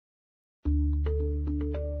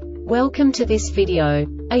Welcome to this video.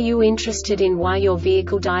 Are you interested in why your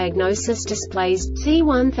vehicle diagnosis displays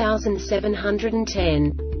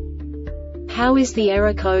C1710? How is the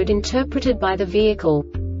error code interpreted by the vehicle?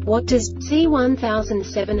 What does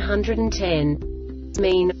C1710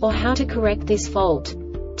 mean, or how to correct this fault?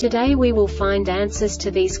 Today we will find answers to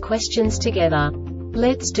these questions together.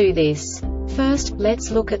 Let's do this. First, let's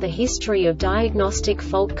look at the history of diagnostic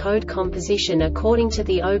fault code composition according to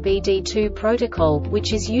the OBD2 protocol,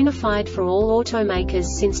 which is unified for all automakers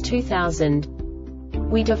since 2000.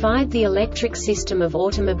 We divide the electric system of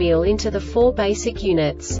automobile into the four basic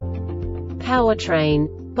units: powertrain,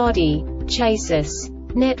 body, chassis,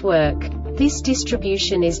 network. This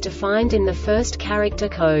distribution is defined in the first character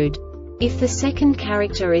code. If the second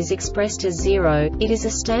character is expressed as 0, it is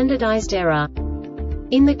a standardized error.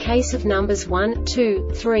 In the case of numbers 1, 2,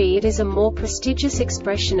 3, it is a more prestigious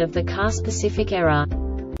expression of the car-specific error.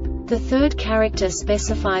 The third character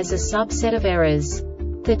specifies a subset of errors.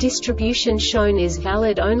 The distribution shown is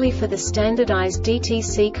valid only for the standardized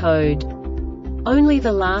DTC code. Only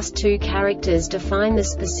the last two characters define the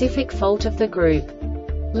specific fault of the group.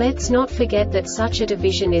 Let's not forget that such a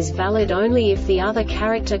division is valid only if the other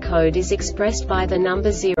character code is expressed by the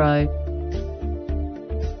number 0.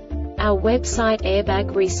 Our website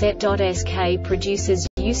airbagreset.sk produces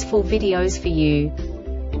useful videos for you.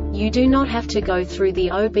 You do not have to go through the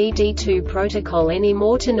OBD2 protocol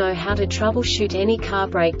anymore to know how to troubleshoot any car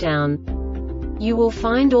breakdown. You will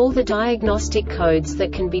find all the diagnostic codes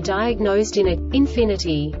that can be diagnosed in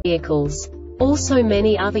Infiniti vehicles. Also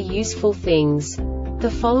many other useful things. The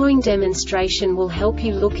following demonstration will help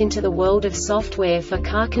you look into the world of software for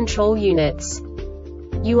car control units.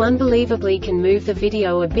 You unbelievably can move the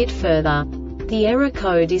video a bit further. The error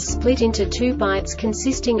code is split into 2 bytes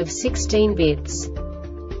consisting of 16 bits.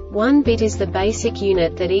 1 bit is the basic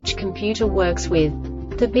unit that each computer works with.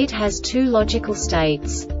 The bit has 2 logical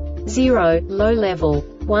states: 0, low level,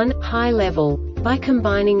 1, high level. By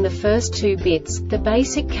combining the first 2 bits, the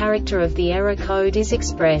basic character of the error code is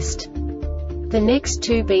expressed. The next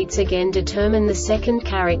 2 beats again determine the second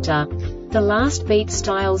character. The last beat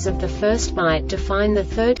styles of the first byte define the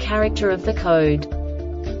third character of the code.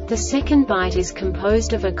 The second byte is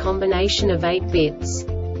composed of a combination of 8 bits.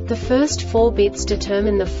 The first 4 bits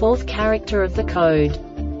determine the fourth character of the code.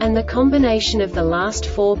 And the combination of the last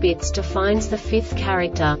 4 bits defines the fifth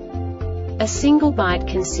character. A single byte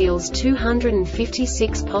conceals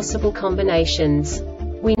 256 possible combinations.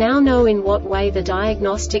 We now know in what way the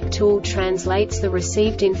diagnostic tool translates the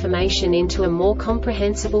received information into a more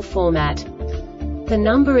comprehensible format. The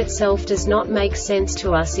number itself does not make sense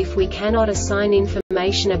to us if we cannot assign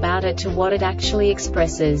information about it to what it actually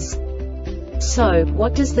expresses. So,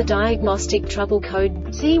 what does the Diagnostic Trouble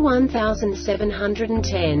Code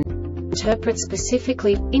C1710 interpret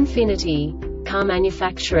specifically for Infiniti car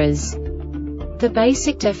manufacturers? The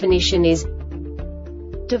basic definition is: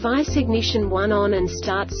 device ignition 1 on and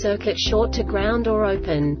start circuit short to ground or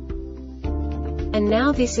open. And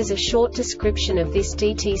now this is a short description of this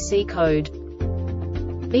DTC code.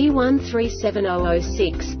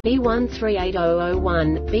 B137006,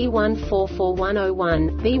 B138001,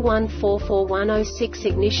 B144101, B144106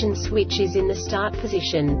 ignition switch is in the start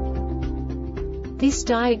position. This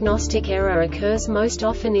diagnostic error occurs most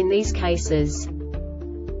often in these cases: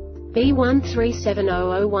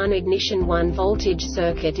 B137001 ignition 1 voltage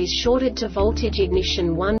circuit is shorted to voltage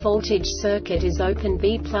ignition 1 voltage circuit is open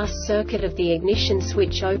B+ circuit of the ignition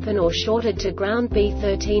switch open or shorted to ground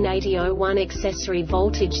B138001 accessory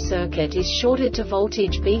voltage circuit is shorted to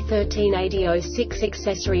voltage B138006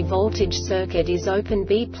 accessory voltage circuit is open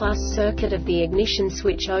B+ circuit of the ignition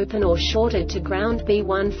switch open or shorted to ground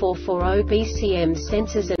B+Accessory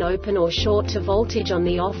sensors and open or short to voltage on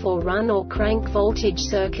the off or run or crank voltage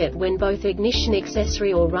circuit when both ignition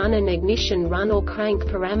accessory or run and ignition run or crank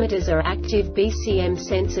parameters are active BCM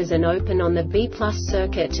sensors and open on the B+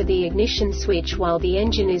 circuit to the ignition switch while the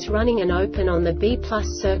engine is running and open on the B+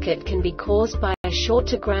 circuit can be caused by a short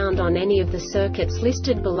to ground on any of the circuits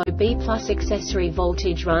listed below. B+Accessory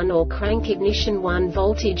voltage run or crank ignition 1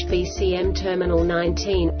 voltage BCM terminal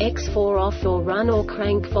 19, X4 off or run or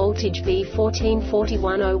crank voltage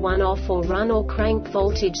B144101 off or run or crank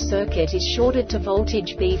voltage circuit is shorted to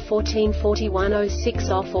voltage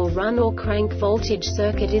B144106 off or run or crank voltage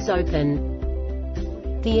circuit is open.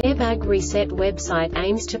 The Airbag Reset website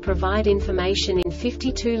aims to provide information in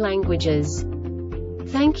 52 languages.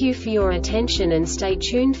 Thank you for your attention and stay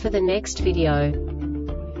tuned for the next video.